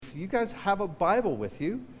if you guys have a Bible with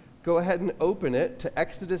you, go ahead and open it to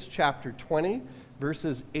Exodus chapter 20,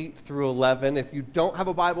 verses 8 through 11. If you don't have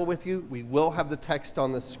a Bible with you, we will have the text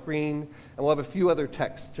on the screen, and we'll have a few other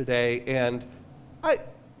texts today. And I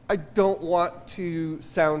don't want to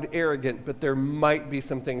sound arrogant, but there might be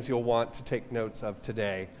some things you'll want to take notes of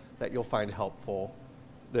today that you'll find helpful.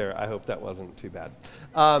 There, I hope that wasn't too bad.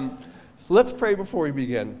 Let's pray before we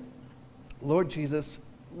begin. Lord Jesus,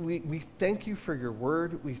 we thank you for your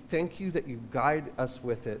word. We thank you that you guide us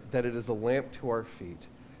with it, that it is a lamp to our feet.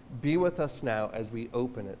 Be with us now as we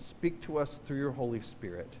open it. Speak to us through your Holy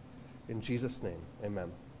Spirit. In Jesus' name, amen.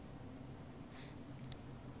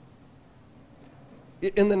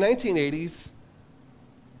 In the 1980s,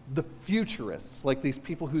 the futurists, like these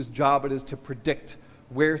people whose job it is to predict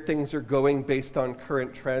where things are going based on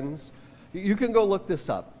current trends, you can go look this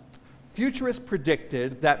up. Futurists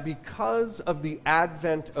predicted that because of the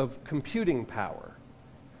advent of computing power,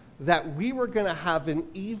 that we were going to have an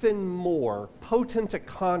even more potent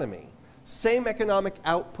economy, same economic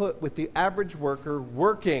output with the average worker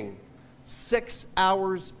working 6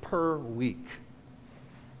 hours per week.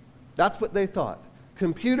 That's what they thought.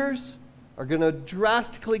 Computers are going to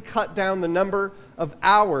drastically cut down the number of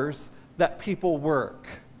hours that people work.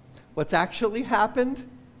 What's actually happened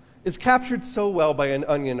is captured so well by an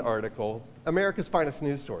Onion article, America's finest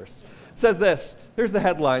news source. It says this, here's the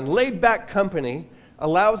headline, laid-back company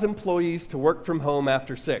allows employees to work from home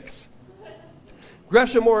after 6.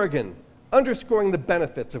 Gresham, Oregon, underscoring the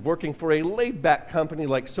benefits of working for a laid-back company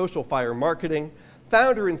like Social Fire Marketing,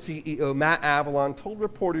 founder and CEO Matt Avalon told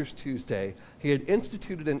reporters Tuesday he had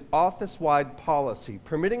instituted an office-wide policy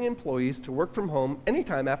permitting employees to work from home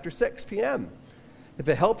anytime after 6 p.m. If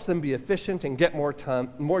it helps them be efficient and get more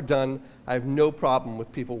done, I have no problem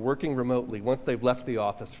with people working remotely once they've left the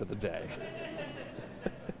office for the day.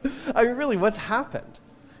 I mean, really, what's happened?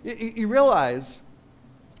 You realize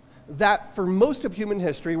that for most of human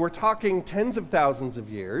history, we're talking tens of thousands of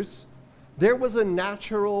years, there was a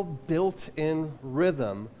natural built-in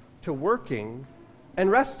rhythm to working and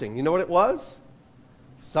resting. You know what it was?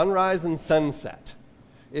 Sunrise and sunset.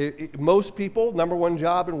 Most people, number one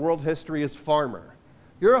job in world history is farmer.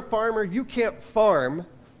 You're a farmer, you can't farm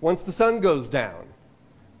once the sun goes down,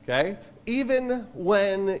 okay? Even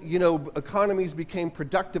when, economies became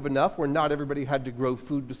productive enough where not everybody had to grow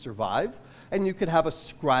food to survive, and you could have a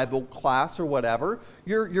scribal class or whatever,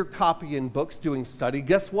 you're copying books, doing study.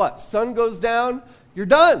 Guess what? Sun goes down, you're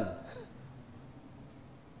done.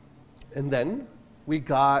 And then we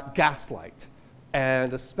got gaslight,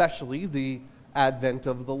 and especially the advent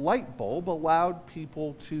of the light bulb allowed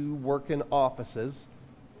people to work in offices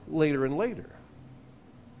later and later.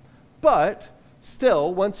 But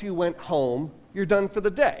still, once you went home, you're done for the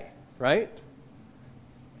day, right?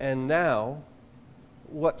 And now,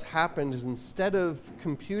 what's happened is instead of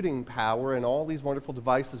computing power and all these wonderful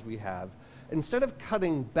devices we have, instead of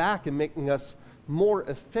cutting back and making us more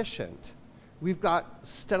efficient, we've got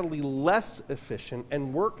steadily less efficient,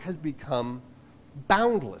 and work has become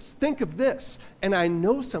boundless. Think of this, and I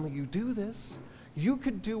know some of you do this. You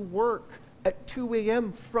could do work at 2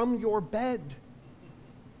 a.m. from your bed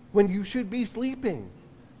when you should be sleeping.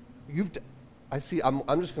 I'm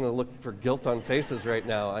just going to look for guilt on faces right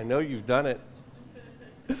now. I know you've done it.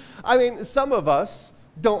 I mean, some of us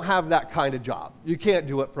don't have that kind of job. You can't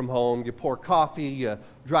do it from home. You pour coffee, you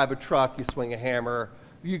drive a truck, you swing a hammer.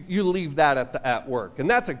 You leave that at work, and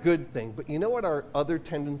that's a good thing. But you know what our other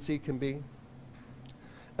tendency can be?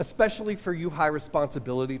 Especially for you high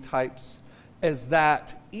responsibility types, is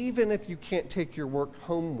that even if you can't take your work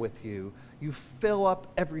home with you, you fill up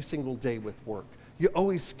every single day with work. You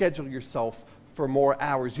always schedule yourself for more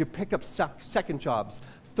hours. You pick up second jobs,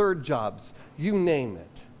 third jobs, you name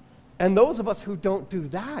it. And those of us who don't do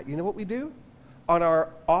that, you know what we do? On our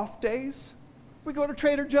off days, we go to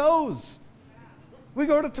Trader Joe's. We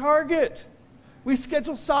go to Target. We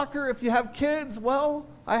schedule soccer if you have kids. Well,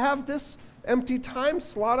 I have this empty time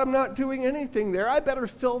slot. I'm not doing anything there. I better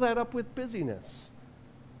fill that up with busyness.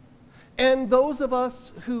 And those of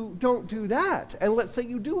us who don't do that, and let's say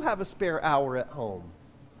you do have a spare hour at home,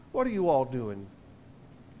 what are you all doing?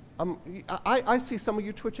 I see some of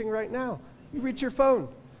you twitching right now. You reach your phone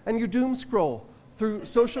and you doom scroll through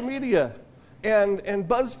social media and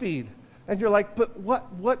BuzzFeed, and you're like, but what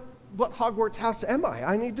Hogwarts house am I?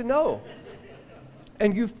 I need to know.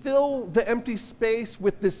 And you fill the empty space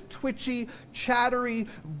with this twitchy, chattery,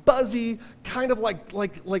 buzzy, kind of like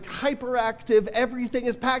hyperactive, everything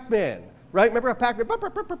is Pac-Man, right? Remember how Pac-Man,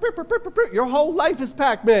 your whole life is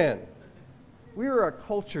Pac-Man. We are a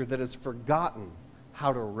culture that has forgotten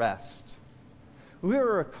how to rest. We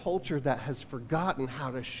are a culture that has forgotten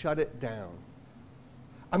how to shut it down.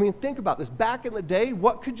 I mean, think about this. Back in the day,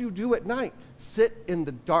 what could you do at night? Sit in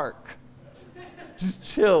the dark. Just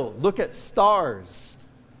chill. Look at stars.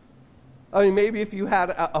 I mean, maybe if you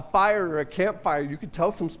had a fire or a campfire, you could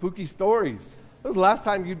tell some spooky stories. When was the last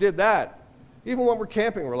time you did that? Even when we're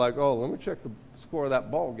camping, we're like, oh, let me check the score of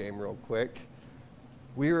that ball game real quick.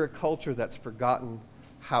 We are a culture that's forgotten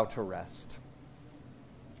how to rest.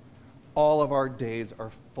 All of our days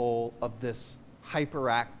are full of this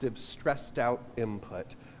hyperactive, stressed out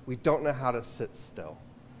input. We don't know how to sit still.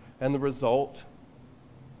 And the result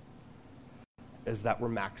is that we're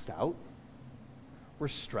maxed out, we're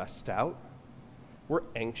stressed out, we're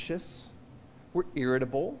anxious, we're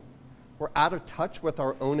irritable, we're out of touch with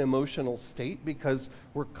our own emotional state because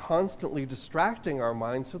we're constantly distracting our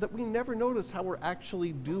minds so that we never notice how we're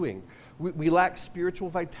actually doing. We lack spiritual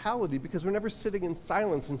vitality because we're never sitting in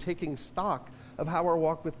silence and taking stock of how our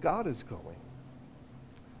walk with God is going.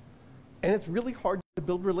 And it's really hard to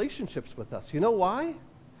build relationships with us. You know why?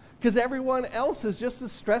 Because everyone else is just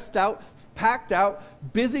as stressed out, packed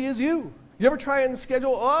out, busy as you. You ever try and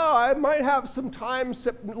schedule, oh, I might have some time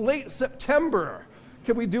late September.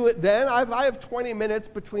 Can we do it then? I have 20 minutes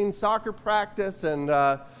between soccer practice and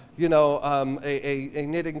a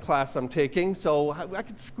knitting class I'm taking, so I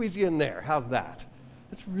could squeeze you in there. How's that?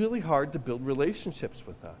 It's really hard to build relationships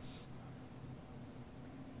with us.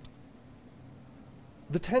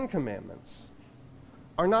 The 10 Commandments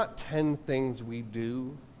are not 10 things we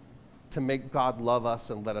do to make God love us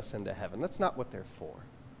and let us into heaven. That's not what they're for.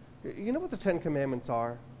 You know what the 10 Commandments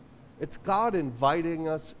are? It's God inviting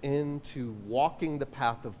us into walking the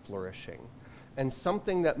path of flourishing. And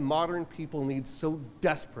something that modern people need so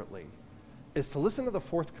desperately is to listen to the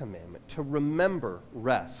fourth commandment, to remember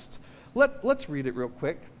rest. Let's read it real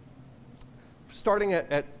quick. Starting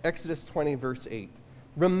at Exodus 20, verse 8.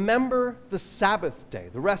 Remember the Sabbath day,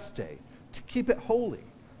 the rest day, to keep it holy.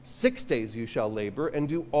 6 days you shall labor and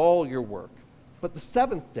do all your work. But the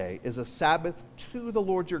seventh day is a Sabbath to the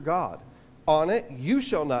Lord your God. On it you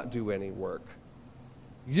shall not do any work.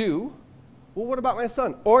 You, well, what about my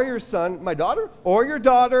son? Or your son, my daughter? Or your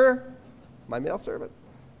daughter, my male servant?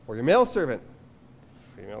 Or your male servant?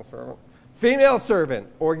 Female servant? Female servant,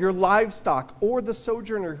 or your livestock, or the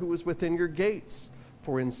sojourner who is within your gates.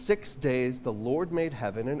 For in 6 days the Lord made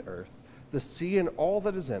heaven and earth, the sea and all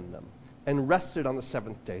that is in them, and rested on the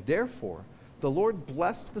seventh day. Therefore, the Lord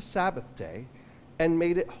blessed the Sabbath day and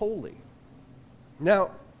made it holy.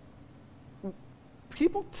 Now,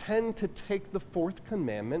 people tend to take the fourth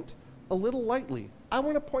commandment a little lightly. I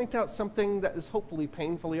want to point out something that is hopefully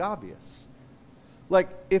painfully obvious. Like,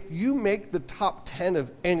 if you make the top 10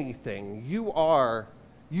 of anything,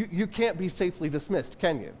 you can't be safely dismissed,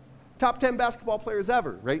 can you? Top 10 basketball players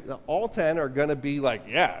ever, right? All 10 are going to be like,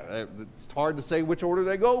 yeah, it's hard to say which order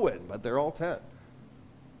they go in, but they're all 10.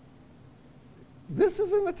 This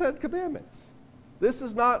is in the 10 Commandments. This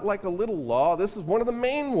is not like a little law. This is one of the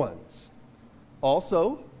main ones.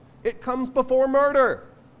 Also, it comes before murder.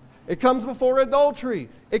 It comes before adultery.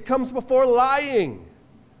 It comes before lying.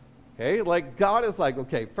 Okay, like God is like,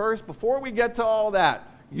 okay, first, before we get to all that,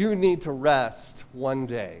 you need to rest one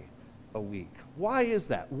day a week. Why is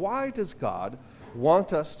that? Why does God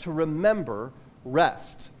want us to remember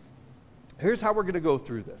rest? Here's how we're going to go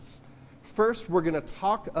through this. First, we're going to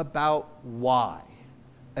talk about why,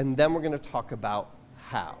 and then we're going to talk about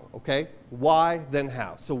how, okay? Why, then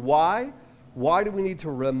how. So why? Why do we need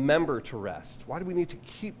to remember to rest? Why do we need to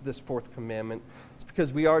keep this fourth commandment? It's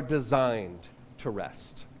because we are designed to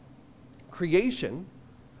rest. Creation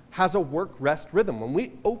has a work-rest rhythm. When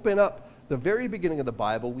we open up the very beginning of the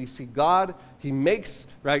Bible, we see God, he makes,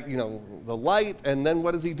 right, the light, and then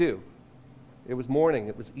what does he do? It was morning,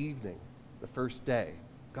 it was evening, the first day.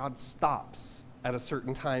 God stops at a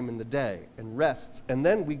certain time in the day and rests. And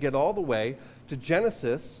then we get all the way to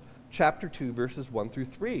Genesis chapter 2, verses 1 through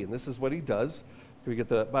 3. And this is what he does. Can we get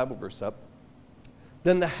the Bible verse up?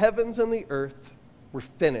 Then the heavens and the earth were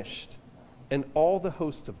finished, and all the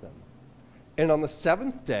host of them. And on the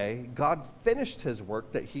seventh day, God finished his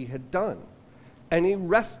work that he had done. And he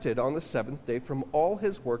rested on the seventh day from all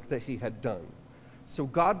his work that he had done. So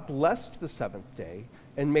God blessed the seventh day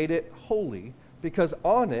and made it holy, because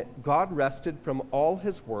on it God rested from all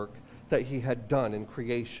his work that he had done in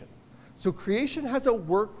creation. So creation has a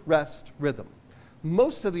work-rest rhythm.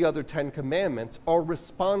 Most of the other 10 commandments are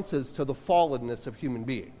responses to the fallenness of human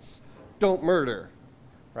beings. Don't murder,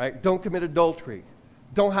 right? Don't commit adultery.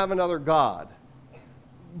 Don't have another God.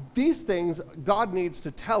 These things God needs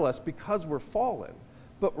to tell us because we're fallen.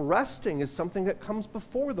 But resting is something that comes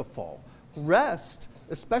before the fall. Rest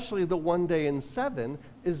especially the one day in 7,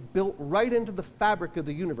 is built right into the fabric of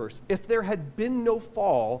the universe. If there had been no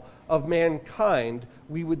fall of mankind,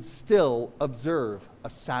 we would still observe a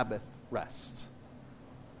Sabbath rest.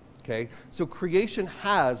 Okay? So creation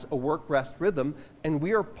has a work-rest rhythm, and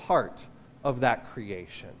we are part of that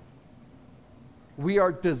creation. We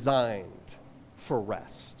are designed for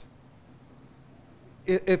rest.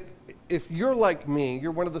 If you're like me,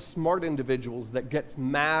 you're one of the smart individuals that gets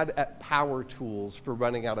mad at power tools for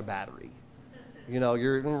running out of battery. You know,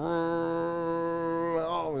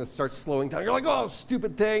 it starts slowing down. You're like, oh,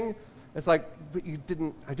 stupid thing. It's like, but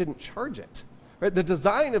I didn't charge it. Right? The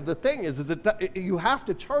design of the thing is you have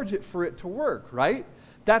to charge it for it to work, right?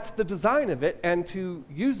 That's the design of it, and to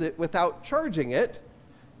use it without charging it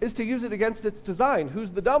is to use it against its design. Who's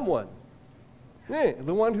the dumb one?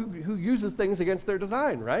 The one who uses things against their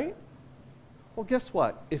design, right? Well, guess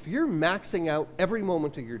what? If you're maxing out every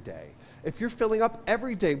moment of your day, if you're filling up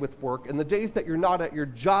every day with work, and the days that you're not at your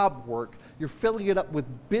job work, you're filling it up with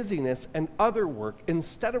busyness and other work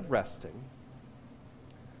instead of resting,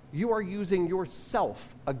 you are using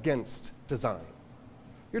yourself against design.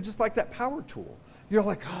 You're just like that power tool. You're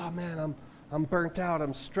like, oh man, I'm burnt out,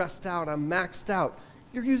 I'm stressed out, I'm maxed out.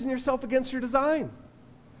 You're using yourself against your design.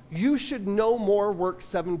 You should no more work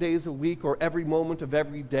 7 days a week or every moment of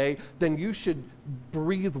every day than you should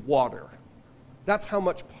breathe water. That's how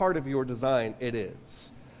much part of your design it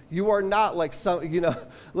is. You are not like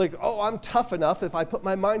oh, I'm tough enough. If I put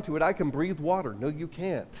my mind to it, I can breathe water. No, you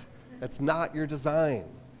can't. That's not your design.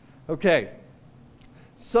 Okay,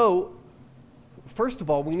 so first of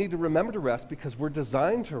all, we need to remember to rest because we're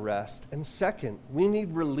designed to rest. And second, we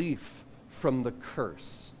need relief from the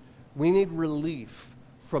curse. We need relief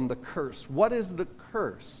from the curse. What is the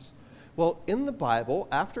curse? Well, in the Bible,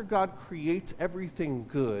 after God creates everything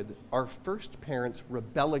good, our first parents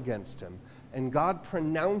rebel against him, and God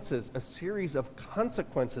pronounces a series of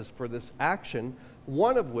consequences for this action,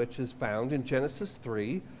 one of which is found in Genesis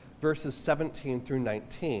 3, verses 17 through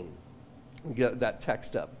 19. Get that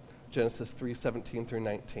text up. Genesis 3, 17 through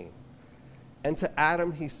 19. And to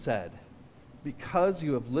Adam he said, because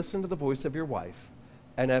you have listened to the voice of your wife,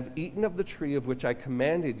 and have eaten of the tree of which I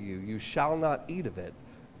commanded you, you shall not eat of it.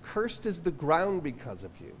 Cursed is the ground because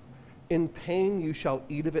of you. In pain you shall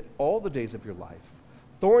eat of it all the days of your life.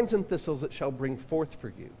 Thorns and thistles it shall bring forth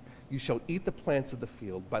for you. You shall eat the plants of the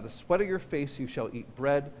field. By the sweat of your face you shall eat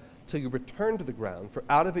bread, till you return to the ground, for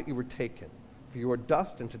out of it you were taken. For you are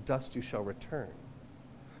dust, and to dust you shall return.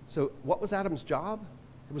 So what was Adam's job?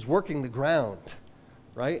 It was working the ground,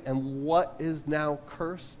 right? And what is now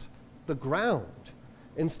cursed? The ground.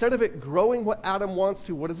 Instead of it growing what Adam wants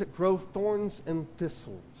to, what does it grow? Thorns and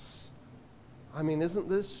thistles. I mean, isn't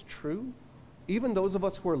this true? Even those of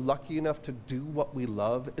us who are lucky enough to do what we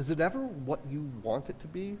love, is it ever what you want it to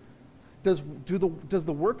be? Does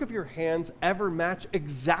the work of your hands ever match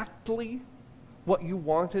exactly what you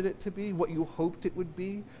wanted it to be, what you hoped it would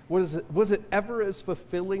be? Was it ever as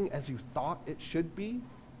fulfilling as you thought it should be?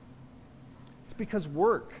 It's because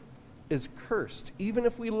work is cursed. Even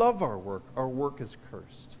if we love our work is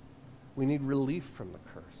cursed. We need relief from the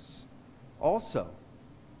curse. Also,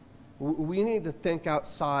 we need to think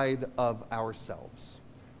outside of ourselves.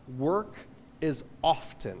 Work is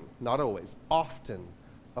often, not always, often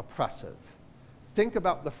oppressive. Think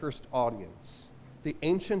about the first audience, the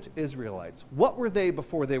ancient Israelites. What were they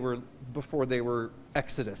before they were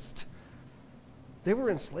exodused? They were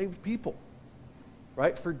enslaved people,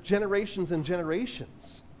 right? For generations and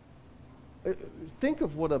generations. Think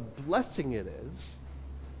of what a blessing it is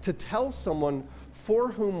to tell someone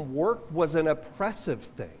for whom work was an oppressive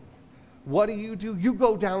thing. What do? You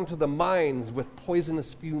go down to the mines with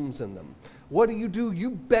poisonous fumes in them. What do? You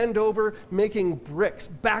bend over making bricks,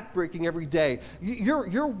 backbreaking every day.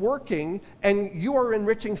 You're working and you are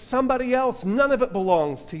enriching somebody else. None of it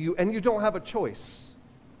belongs to you, and you don't have a choice.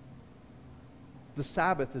 The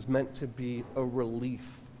Sabbath is meant to be a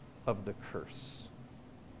relief of the curse,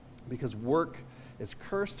 because work is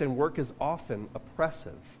cursed and work is often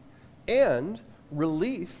oppressive. And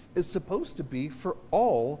relief is supposed to be for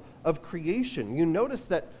all of creation. You notice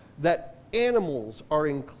that animals are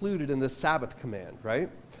included in the Sabbath command, right?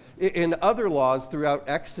 In other laws throughout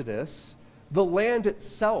Exodus, the land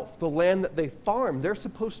itself, the land that they farm, they're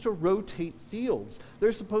supposed to rotate fields.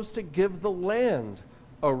 They're supposed to give the land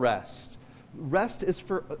a rest. Rest is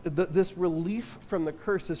for, this relief from the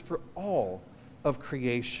curse is for all of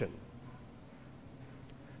creation.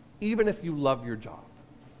 Even if you love your job,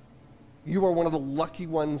 you are one of the lucky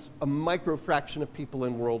ones, a microfraction of people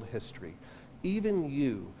in world history. Even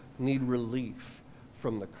you need relief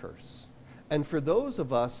from the curse. And for those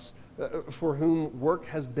of us for whom work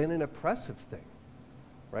has been an oppressive thing,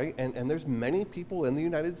 right? And there's many people in the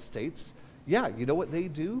United States, yeah, you know what they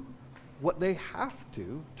do? What they have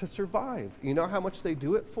to survive. You know how much they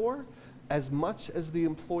do it for? As much as the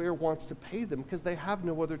employer wants to pay them, because they have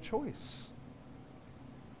no other choice.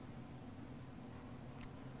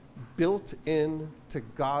 Built into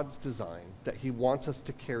God's design that he wants us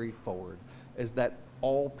to carry forward is that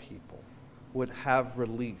all people would have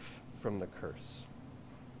relief from the curse.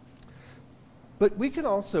 But we can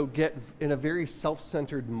also get in a very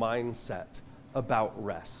self-centered mindset about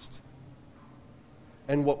rest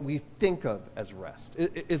and what we think of as rest.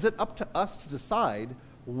 Is it up to us to decide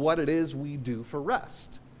what it is we do for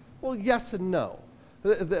rest? Well, yes and no.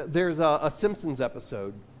 There's a Simpsons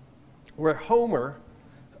episode where Homer,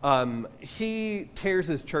 he tears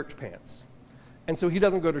his church pants. And so he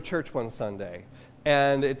doesn't go to church one Sunday.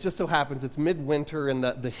 And it just so happens it's midwinter and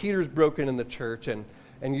the heater's broken in the church. And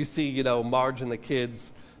you see, Marge and the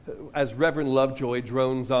kids, as Reverend Lovejoy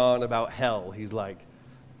drones on about hell, he's like,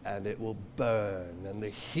 and it will burn, and the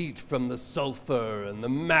heat from the sulfur and the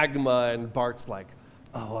magma. And Bart's like,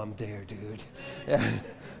 oh, I'm there, dude.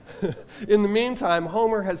 In the meantime,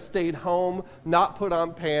 Homer has stayed home, not put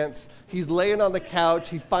on pants. He's laying on the couch.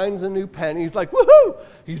 He finds a new pen. He's like, woohoo!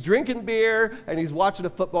 He's drinking beer, and he's watching a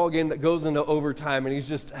football game that goes into overtime, and he's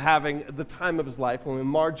just having the time of his life. When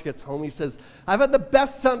Marge gets home, he says, I've had the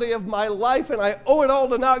best Sunday of my life, and I owe it all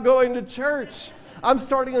to not going to church. I'm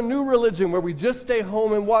starting a new religion where we just stay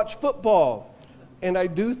home and watch football. And I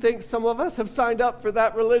do think some of us have signed up for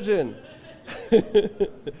that religion.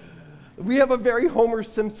 We have a very Homer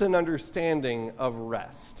Simpson understanding of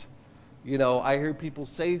rest. I hear people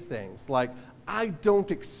say things like, I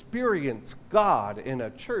don't experience God in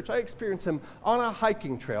a church. I experience him on a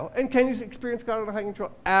hiking trail. And can you experience God on a hiking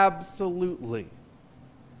trail? Absolutely.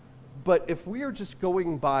 But if we are just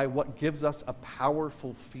going by what gives us a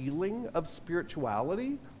powerful feeling of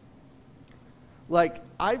spirituality, like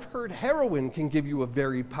I've heard heroin can give you a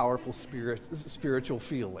very powerful spiritual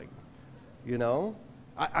feeling,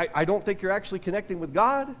 I don't think you're actually connecting with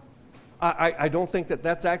God. I don't think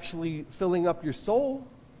that's actually filling up your soul.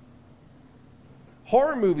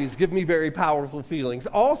 Horror movies give me very powerful feelings,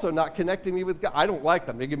 also not connecting me with God. I don't like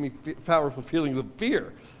them. They give me powerful feelings of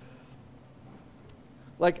fear.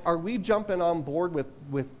 Like, are we jumping on board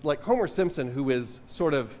with like Homer Simpson, who is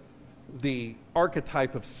sort of the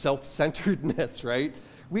archetype of self-centeredness, right?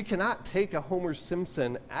 We cannot take a Homer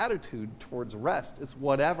Simpson attitude towards rest. It's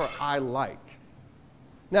whatever I like.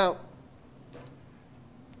 Now,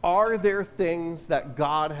 are there things that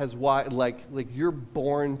God has, like you're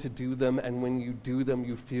born to do them, and when you do them,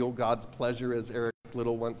 you feel God's pleasure, as Eric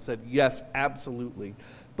Little once said? Yes, absolutely.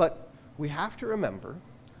 But we have to remember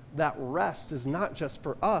that rest is not just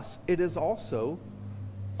for us. It is also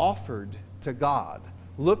offered to God.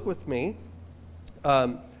 Look with me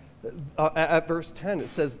at verse 10. It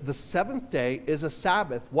says, the seventh day is a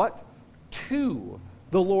Sabbath, what? To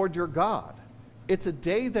the Lord your God. It's a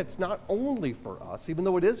day that's not only for us, even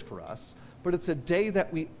though it is for us, but it's a day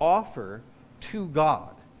that we offer to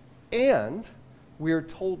God. And we are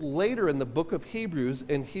told later in the book of Hebrews,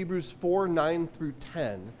 in Hebrews 4, 9 through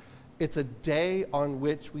 10, it's a day on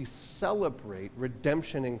which we celebrate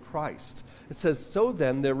redemption in Christ. It says, so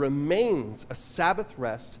then there remains a Sabbath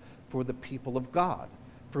rest for the people of God.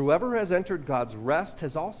 For whoever has entered God's rest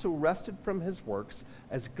has also rested from his works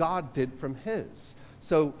as God did from his.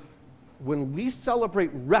 So when we celebrate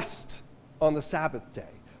rest on the Sabbath day,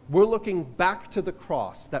 we're looking back to the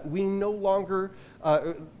cross, that we no longer,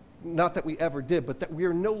 not that we ever did, but that we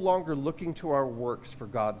are no longer looking to our works for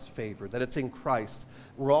God's favor, that it's in Christ.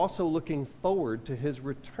 We're also looking forward to his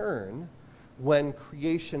return when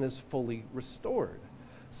creation is fully restored.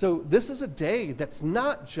 So this is a day that's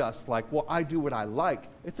not just like, well, I do what I like.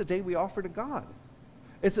 It's a day we offer to God.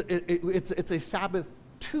 It's a Sabbath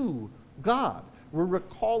to God. We're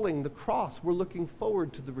recalling the cross. We're looking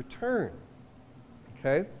forward to the return.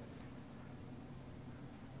 Okay?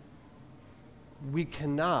 We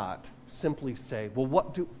cannot simply say, well,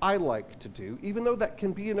 what do I like to do? Even though that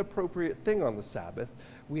can be an appropriate thing on the Sabbath,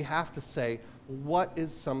 we have to say, what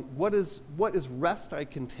is rest I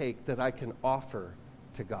can take that I can offer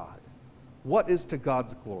to God? What is to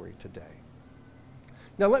God's glory today?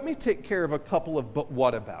 Now let me take care of a couple of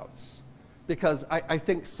whatabouts, because I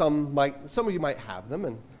think some of you might have them,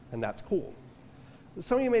 and that's cool.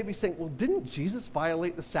 Some of you may be saying, well, didn't Jesus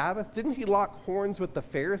violate the Sabbath? Didn't he lock horns with the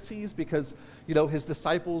Pharisees because, his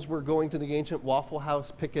disciples were going to the ancient Waffle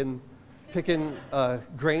House picking, picking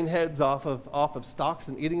grain heads off of stalks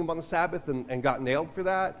and eating them on the Sabbath and got nailed for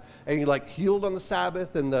that. And he like healed on the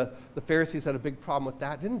Sabbath, and the Pharisees had a big problem with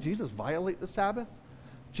that. Didn't Jesus violate the Sabbath?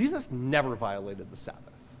 Jesus never violated the Sabbath.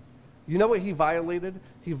 You know what he violated?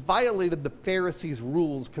 He violated the Pharisees'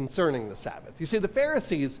 rules concerning the Sabbath. You see, the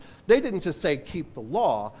Pharisees, they didn't just say keep the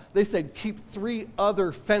law. They said keep 3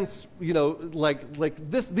 other fence, like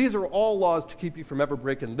this. These are all laws to keep you from ever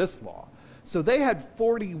breaking this law. So they had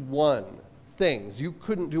 41 things you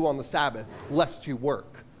couldn't do on the Sabbath lest you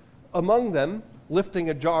work. Among them, lifting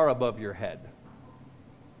a jar above your head,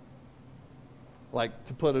 like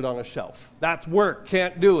to put it on a shelf. That's work,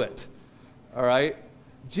 can't do it. All right?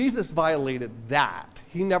 Jesus violated that.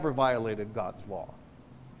 He never violated God's law.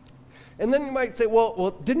 And then you might say,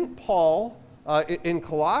 well, didn't Paul in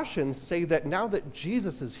Colossians say that now that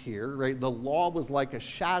Jesus is here, right, the law was like a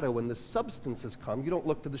shadow and the substance has come. You don't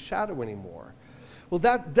look to the shadow anymore. Well,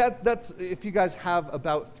 that's if you guys have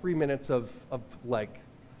about 3 minutes of like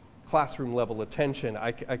classroom level attention,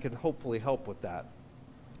 I can hopefully help with that.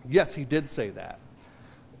 Yes, he did say that.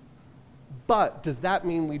 But does that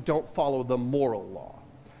mean we don't follow the moral law?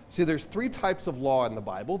 See, there's 3 types of law in the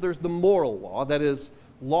Bible. There's the moral law, that is,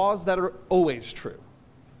 laws that are always true,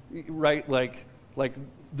 right? Like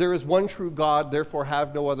there is one true God, therefore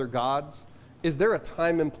have no other gods. Is there a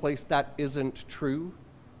time and place that isn't true?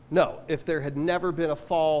 No. If there had never been a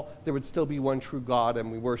fall, there would still be one true God,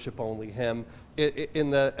 and we worship only him.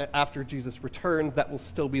 After Jesus returns, that will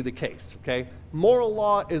still be the case, okay? Moral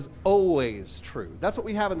law is always true. That's what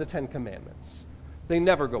we have in the 10 Commandments. They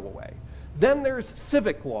never go away. Then there's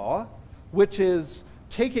civic law, which is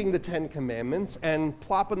taking the 10 Commandments and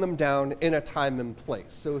plopping them down in a time and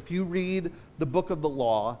place. So if you read the book of the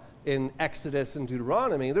law in Exodus and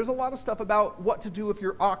Deuteronomy, there's a lot of stuff about what to do if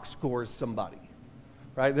your ox gores somebody,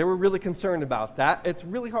 right? They were really concerned about that. It's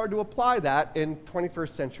really hard to apply that in 21st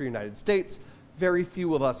century United States. Very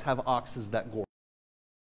few of us have oxes that gore.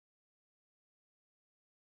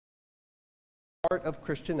 Part of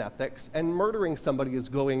Christian ethics, and murdering somebody is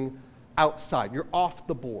going outside. You're off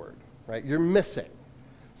the board, right? You're missing.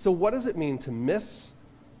 So what does it mean to miss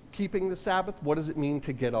keeping the Sabbath? What does it mean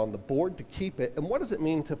to get on the board, to keep it? And what does it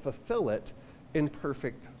mean to fulfill it in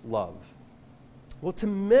perfect love? Well, to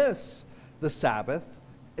miss the Sabbath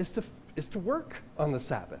is to work on the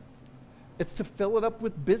Sabbath. It's to fill it up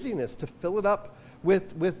with busyness, to fill it up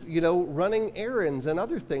with running errands and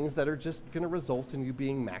other things that are just going to result in you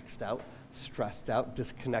being maxed out, stressed out,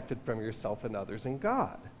 disconnected from yourself and others and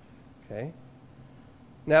God. Okay?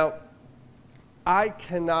 Now, I'm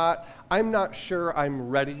not sure I'm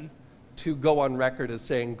ready to go on record as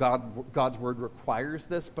saying God's word requires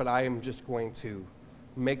this, but I am just going to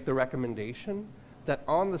make the recommendation that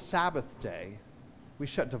on the Sabbath day, we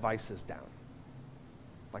shut devices down.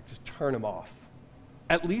 Like, just turn them off.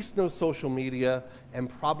 At least no social media, and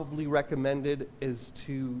probably recommended is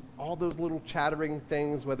to all those little chattering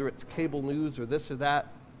things, whether it's cable news or this or that,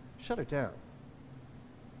 shut it down.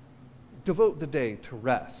 Devote the day to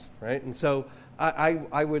rest, right? And so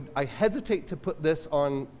I hesitate to put this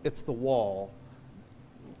on It's the Wall.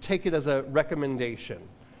 Take it as a recommendation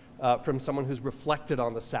from someone who's reflected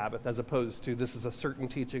on the Sabbath, as opposed to this is a certain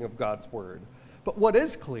teaching of God's word. But what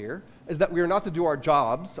is clear is that we are not to do our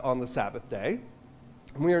jobs on the Sabbath day.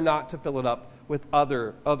 And we are not to fill it up with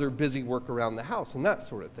other busy work around the house and that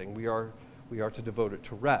sort of thing. We are to devote it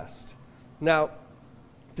to rest. Now,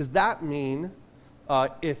 does that mean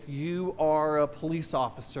if you are a police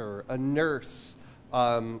officer, a nurse,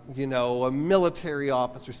 a military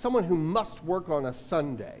officer, someone who must work on a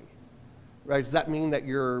Sunday, right? Does that mean that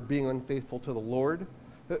you're being unfaithful to the Lord?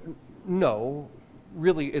 No.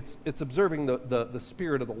 Really, it's observing the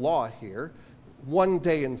spirit of the law here. 1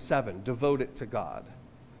 day in 7, devote it to God,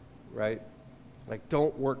 right? Like,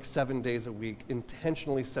 don't work 7 days a week.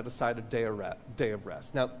 Intentionally set aside a day of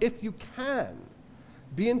rest. Now, if you can,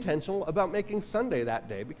 be intentional about making Sunday that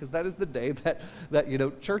day, because that is the day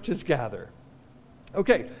that churches gather.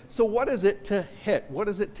 Okay, so what is it to hit? What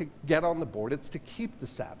is it to get on the board? It's to keep the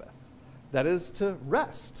Sabbath. That is to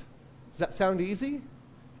rest. Does that sound easy?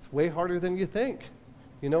 It's way harder than you think.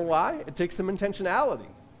 You know why? It takes some intentionality.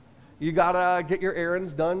 You gotta get your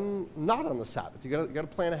errands done not on the Sabbath. You gotta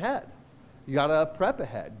plan ahead. You gotta prep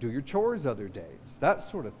ahead. Do your chores other days. That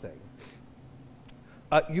sort of thing.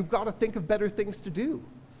 You've got to think of better things to do.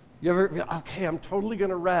 You ever, okay, I'm totally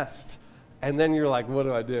gonna rest, and then you're like, what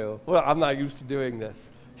do I do? Well, I'm not used to doing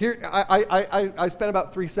this. Here, I spent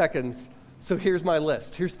about 3 seconds. So here's my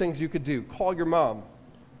list. Here's things you could do. Call your mom.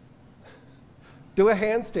 Do a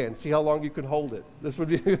handstand. See how long you can hold it. This would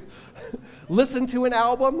be. Listen to an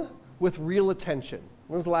album with real attention.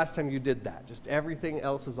 When's the last time you did that? Just everything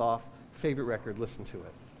else is off. Favorite record, listen to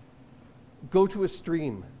it. Go to a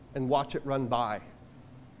stream and watch it run by.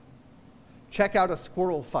 Check out a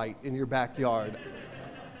squirrel fight in your backyard.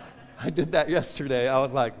 I did that yesterday. I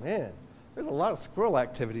was like, man, there's a lot of squirrel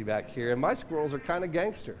activity back here, and my squirrels are kind of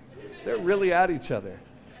gangster. They're really at each other.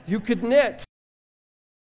 You could knit.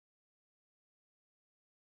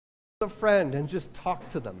 A friend and just talk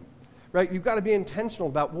to them, right? You've got to be intentional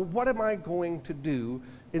about, well, what am I going to do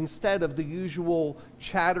instead of the usual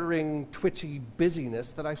chattering, twitchy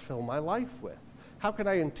busyness that I fill my life with? How can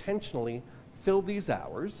I intentionally fill these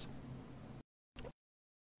hours?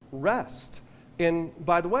 Rest. And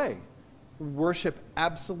by the way, worship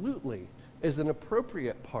absolutely is an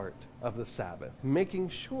appropriate part of the Sabbath, making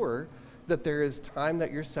sure that there is time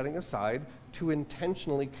that you're setting aside to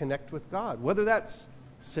intentionally connect with God, whether that's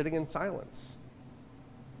sitting in silence.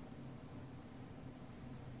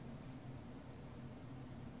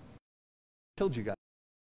 Killed you guys.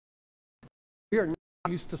 We are not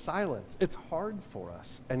used to silence. It's hard for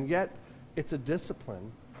us, and yet it's a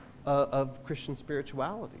discipline of Christian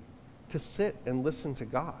spirituality to sit and listen to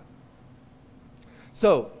God.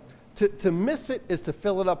 So, to miss it is to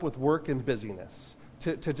fill it up with work and busyness.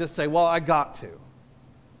 To just say, well, I got to.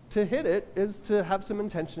 To hit it is to have some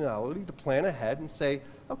intentionality, to plan ahead and say,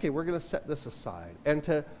 okay, we're going to set this aside. And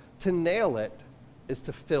to nail it is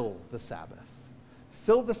to fill the Sabbath.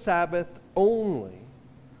 Fill the Sabbath only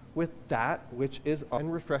with that which is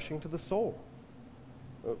unrefreshing to the soul.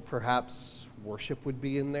 Perhaps worship would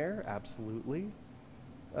be in there, absolutely.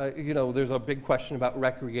 There's a big question about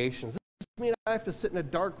recreation. Does this mean I have to sit in a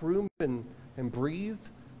dark room and breathe?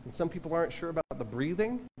 And some people aren't sure about the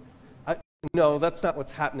breathing. No, that's not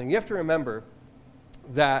what's happening. You have to remember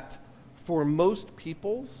that for most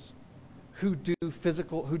peoples who did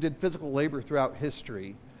physical labor throughout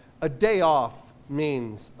history, a day off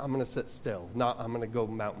means I'm going to sit still, not I'm going to go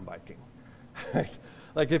mountain biking.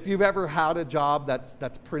 Like if you've ever had a job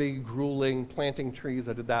that's pretty grueling, planting trees,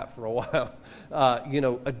 I did that for a while.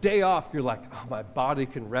 A day off, you're like, oh, my body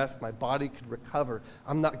can rest, my body can recover.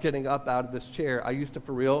 I'm not getting up out of this chair. I used to,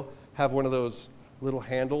 for real, have one of those little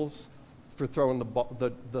handles for throwing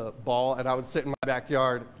the ball, and I would sit in my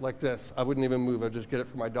backyard like this. I wouldn't even move. I'd just get it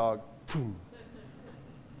for my dog. Boom.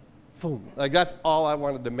 Boom. Like that's all I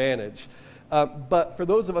wanted to manage. But for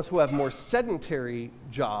those of us who have more sedentary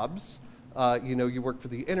jobs, you work for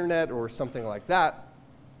the internet or something like that,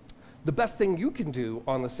 the best thing you can do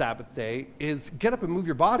on the Sabbath day is get up and move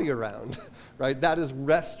your body around, right? That is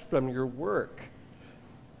rest from your work.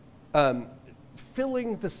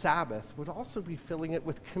 Filling the Sabbath would also be filling it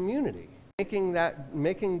with community, making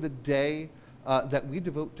the day that we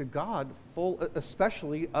devote to God full,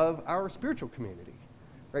 especially of our spiritual community,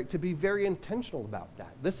 right? To be very intentional about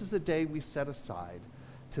that. This is a day we set aside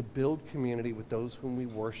to build community with those whom we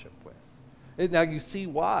worship with. Now you see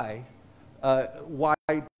why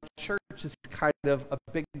church is kind of a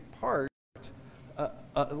big part,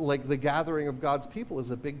 like the gathering of God's people is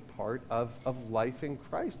a big part of life in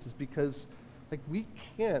Christ, is because we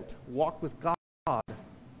can't walk with God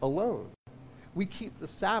alone. We keep the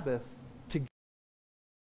Sabbath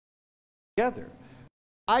together.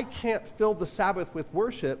 I can't fill the Sabbath with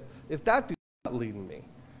worship if that dude's not leading me,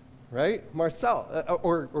 right? Marcel,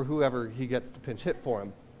 or whoever he gets the pinch hit for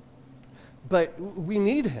him. But we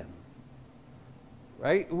need him,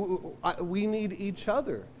 right? We need each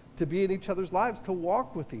other to be in each other's lives, to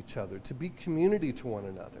walk with each other, to be community to one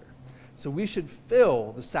another. So we should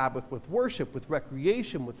fill the Sabbath with worship, with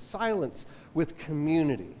recreation, with silence, with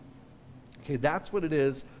community. Okay, that's what it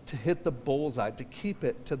is to hit the bullseye, to keep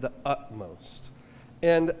it to the utmost.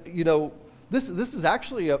 And, this is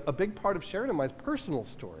actually a big part of Sharon and my personal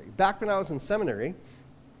story. Back when I was in seminary,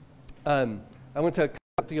 I went to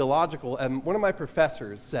theological, and one of my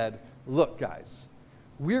professors said, look, guys,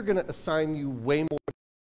 we're going to assign you way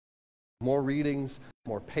more readings,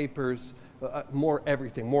 more papers, more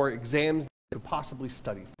everything, more exams that you could possibly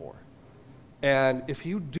study for. And if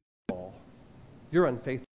you do it all, you're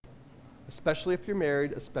unfaithful, especially if you're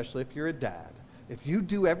married, especially if you're a dad. If you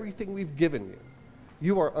do everything we've given you,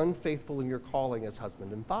 you are unfaithful in your calling as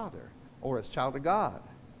husband and father or as child of God.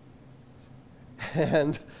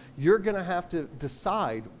 And you're going to have to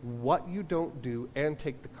decide what you don't do and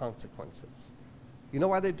take the consequences. You know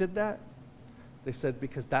why they did that? They said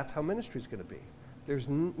because that's how ministry is going to be.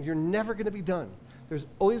 You're never going to be done. There's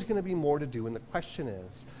always going to be more to do. And the question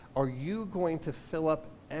is, are you going to fill up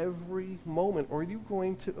every moment, or are you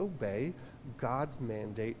going to obey God's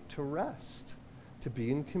mandate to rest, to be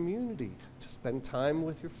in community, to spend time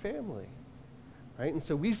with your family? Right? And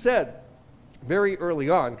so we said, very early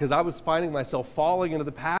on, because I was finding myself falling into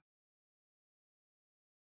the path.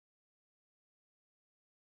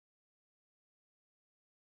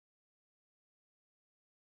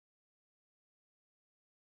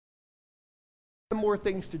 More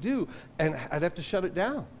things to do, and I'd have to shut it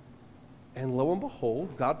down. And lo and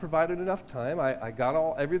behold, God provided enough time. I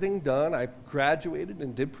got everything done. I graduated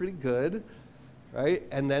and did pretty good, right?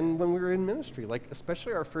 And then when we were in ministry, like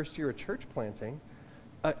especially our first year of church planting,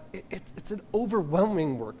 it's an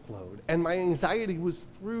overwhelming workload. And my anxiety was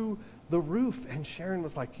through the roof. And Sharon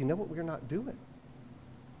was like, you know what we're not doing?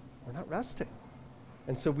 We're not resting.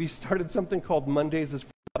 And so we started something called Mondays as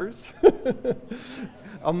Fathers.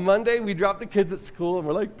 On Monday, we dropped the kids at school and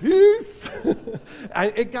we're like, peace.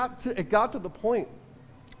 And it got to the point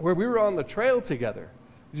where we were on the trail together.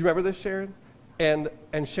 Do you remember this, Sharon? And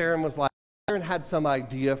Sharon was like, Sharon had some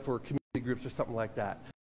idea for community groups or something like that.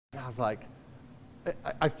 And I was like,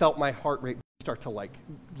 I felt my heart rate start to like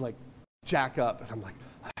jack up. And I'm like,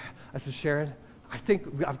 I said, Sharon, I think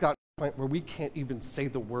I've got to the point where we can't even say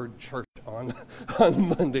the word church on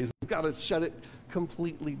Mondays. We've got to shut it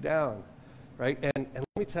completely down. Right? And let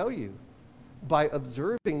me tell you, by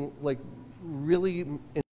observing, like really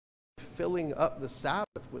filling up the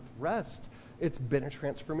Sabbath with rest, it's been a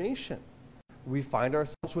transformation. We find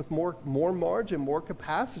ourselves with more margin, more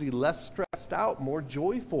capacity, less stressed out, more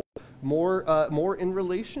joyful, more in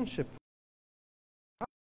relationship.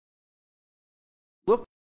 Look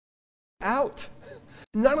out.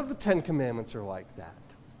 None of the 10 Commandments are like that.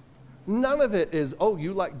 None of it is, oh,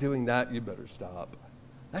 you like doing that, you better stop.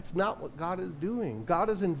 That's not what God is doing. God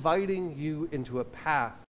is inviting you into a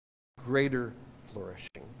path of greater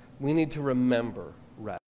flourishing. We need to remember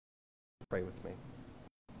rest. Pray with me.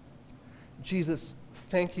 Jesus,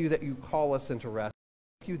 thank you that you call us into rest.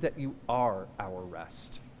 Thank you that you are our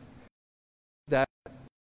rest. That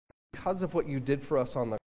because of what you did for us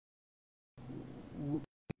on the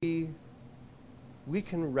cross, we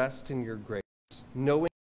can rest in your grace, knowing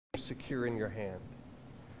you're secure in your hand.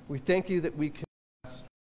 We thank you that we can rest,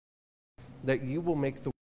 that you will make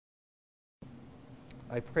the.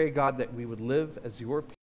 I pray, God, that we would live as your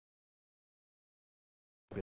people.